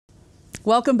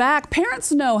Welcome back.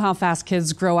 Parents know how fast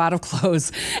kids grow out of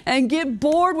clothes and get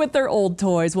bored with their old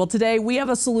toys. Well, today we have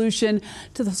a solution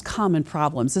to those common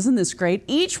problems. Isn't this great?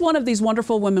 Each one of these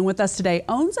wonderful women with us today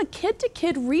owns a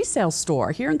kid-to-kid resale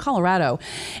store here in Colorado.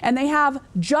 And they have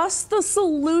just the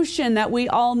solution that we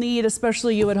all need,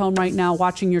 especially you at home right now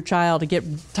watching your child to get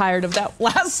tired of that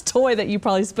last toy that you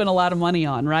probably spent a lot of money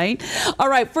on, right? All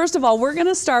right, first of all, we're going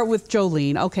to start with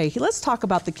Jolene. Okay, let's talk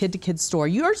about the kid-to-kid store.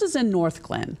 Yours is in North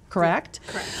Glen, correct?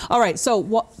 Correct. All right,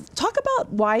 so talk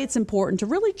about why it's important to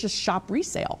really just shop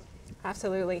resale.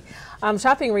 Absolutely.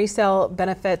 Shopping resale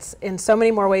benefits in so many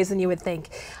more ways than you would think.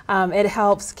 It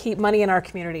helps keep money in our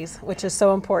communities, which is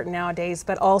so important nowadays,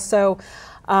 but also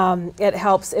it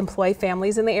helps employ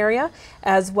families in the area,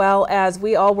 as well as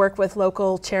we all work with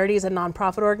local charities and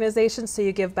nonprofit organizations, so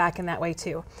you give back in that way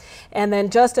too. And then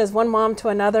just as one mom to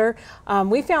another,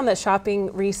 we found that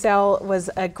shopping resale was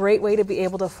a great way to be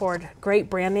able to afford great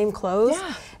brand name clothes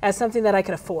as something that I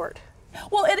could afford.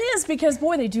 Well, it is because,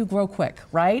 boy, they do grow quick,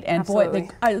 right? And Absolutely.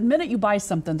 boy, the minute you buy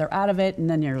something, they're out of it, and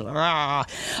then you're, ah.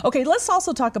 Okay, let's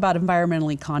also talk about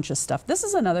environmentally conscious stuff. This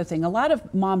is another thing. A lot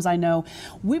of moms I know,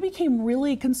 we became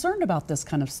really concerned about this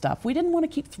kind of stuff. We didn't want to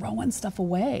keep throwing stuff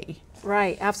away.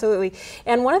 Right, absolutely.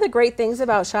 And one of the great things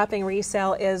about shopping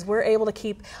resale is we're able to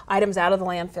keep items out of the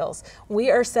landfills.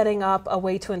 We are setting up a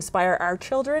way to inspire our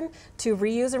children to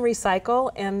reuse and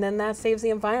recycle, and then that saves the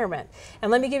environment.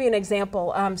 And let me give you an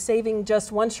example. Saving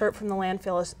just one shirt from the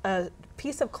landfill is a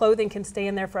piece of clothing can stay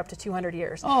in there for up to 200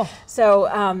 years. Oh. So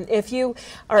if you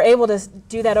are able to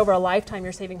do that over a lifetime,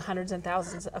 you're saving hundreds and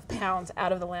thousands of pounds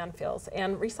out of the landfills.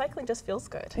 And recycling just feels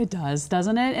good. It does,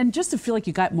 doesn't it? And just to feel like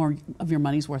you got more of your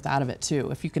money's worth out of it too,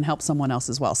 if you can help someone else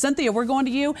as well. Cynthia, we're going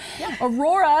to you. Yeah.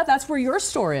 Aurora, that's where your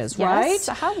store is, Yes,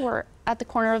 right? we're at the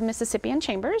corner of Mississippi and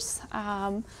Chambers.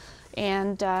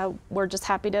 And we're just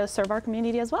happy to serve our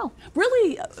community as well.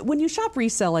 Really, when you shop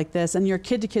resale like this and your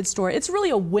kid-to-kid store, it's really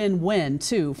a win-win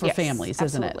too for Yes, families,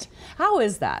 isn't it? absolutely. How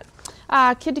is that?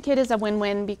 Kid-to-kid is a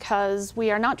win-win because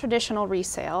we are not traditional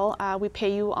resale. We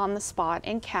pay you on the spot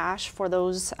in cash for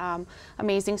those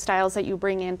amazing styles that you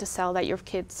bring in to sell that your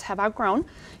kids have outgrown.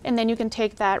 And then you can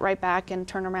take that right back and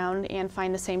turn around and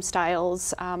find the same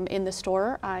styles in the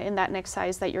store in that next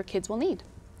size that your kids will need.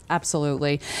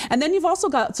 Absolutely. And then you've also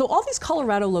got, so all these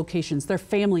Colorado locations, they're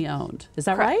family owned. Is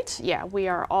that right? Yeah, we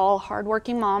are all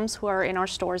hardworking moms who are in our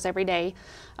stores every day.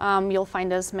 You'll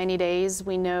find us many days.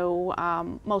 We know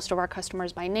most of our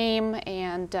customers by name,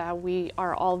 and we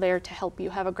are all there to help you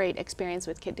have a great experience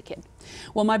with Kid-to-Kid.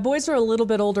 Well, my boys are a little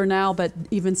bit older now, but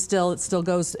even still, it still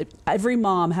goes, every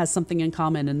mom has something in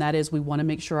common, and that is we want to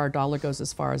make sure our dollar goes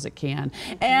as far as it can.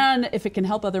 Mm-hmm. And if it can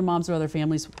help other moms or other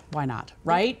families, why not,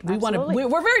 right? Absolutely.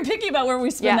 We're very picky about where we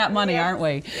spend that money, aren't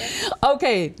we? Yeah.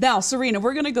 Okay, now, Serena,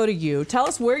 we're going to go to you. Tell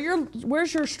us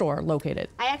where's your store located?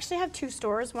 I actually have two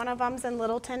stores. One of them's in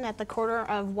Littleton at the corner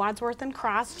of Wadsworth and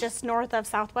Cross, just north of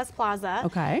Southwest Plaza.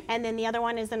 Okay. And then the other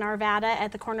one is in Arvada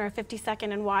at the corner of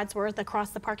 52nd and Wadsworth,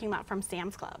 across the parking lot from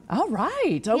Sam's Club. All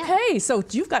right. Okay. So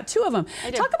you've got two of them.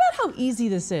 I do. Talk about how easy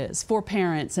this is for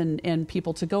parents and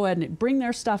people to go ahead and bring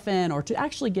their stuff in or to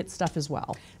actually get stuff as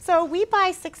well. So we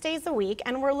buy 6 days a week,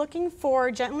 and we're looking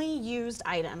for gently used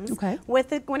items. Okay.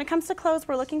 When it comes to clothes,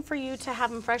 we're looking for you to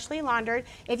have them freshly laundered.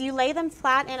 If you lay them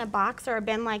flat in a box or a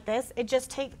bin like this, it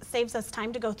just saves us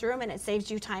time to go through them, and it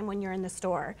saves you time when you're in the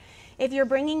store. If you're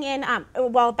bringing in,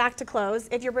 well, back to clothes,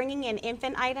 if you're bringing in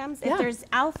infant items, if there's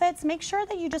outfits, make sure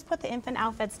that you just put the infant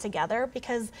outfits together,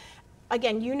 because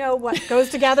again, you know what goes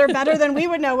together better than we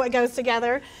would know what goes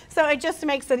together. So it just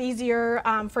makes it easier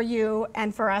for you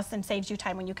and for us, and saves you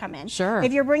time when you come in. Sure.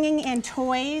 If you're bringing in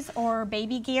toys or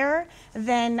baby gear,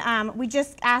 then we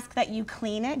just ask that you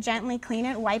clean it, gently clean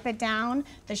it, wipe it down,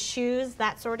 the shoes,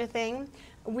 that sort of thing.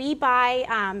 We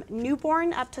buy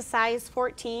newborn up to size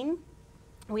 14.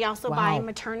 We also buy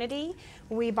maternity.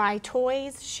 We buy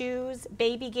toys, shoes,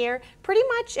 baby gear, pretty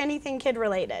much anything kid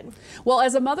related. Well,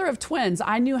 as a mother of twins,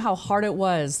 I knew how hard it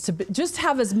was to just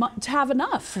have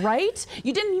enough, right?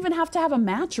 You didn't even have to have a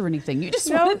match or anything. You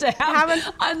just wanted to have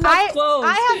enough clothes.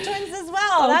 I have twins as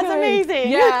well. Okay. That's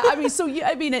amazing. Yeah,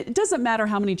 I mean, it doesn't matter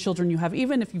how many children you have,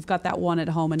 even if you've got that one at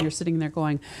home and you're sitting there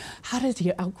going, how did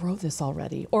he outgrow this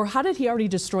already? Or how did he already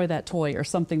destroy that toy or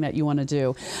something that you want to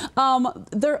do?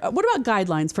 What about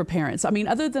guidelines for parents? I mean,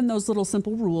 other than those little simple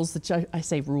rules, that I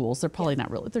say rules, they're probably not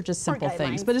really, they're just simple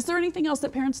things. But is there anything else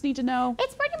that parents need to know?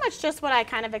 It's pretty much just what I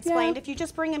kind of explained. If you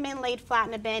just bring them in laid flat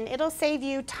in a bin, it'll save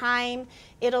you time.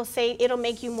 It'll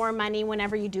make you more money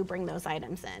whenever you do bring those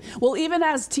items in. Well, even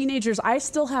as teenagers, I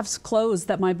still have clothes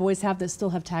that my boys have that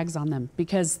still have tags on them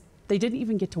because they didn't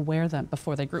even get to wear them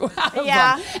before they grew out of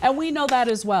Yeah. them. And we know that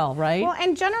as well, right? Well,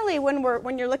 and generally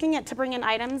when you're looking at to bring in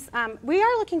items, we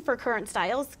are looking for current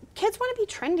styles. Kids want to be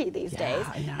trendy these days.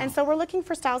 I know. And so we're looking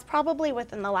for styles probably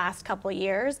within the last couple of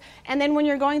years. And then when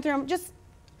you're going through them, just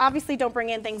obviously don't bring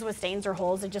in things with stains or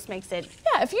holes. It just makes it.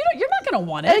 Yeah, if you don't, you're not going to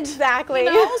want it. Exactly.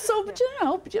 You know, so, but,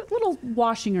 a little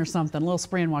washing or something, a little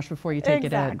spray and wash before you take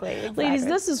it in. Exactly. Ladies,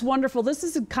 this is wonderful. This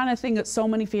is the kind of thing that so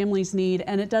many families need,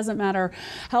 and it doesn't matter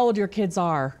how old your kids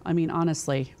are. I mean,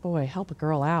 honestly, boy, help a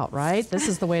girl out, right? This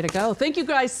is the way to go. Thank you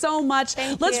guys so much.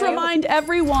 Let's remind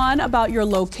everyone about your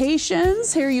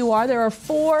locations. Here you are. There are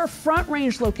 4 Front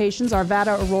Range locations,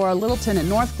 Arvada, Aurora, Littleton, and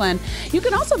North Glen. You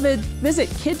can also visit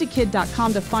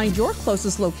kid2kid.com to find your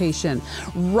closest location.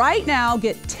 Right now,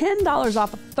 get $10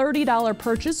 off a $30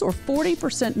 purchase or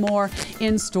 40% more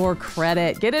in-store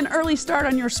credit. Get an early start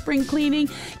on your spring cleaning.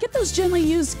 Get those gently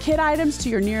used kid items to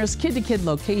your nearest Kid2Kid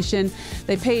location.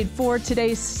 They paid for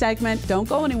today's segment. Don't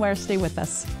go anywhere. Stay with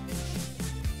us.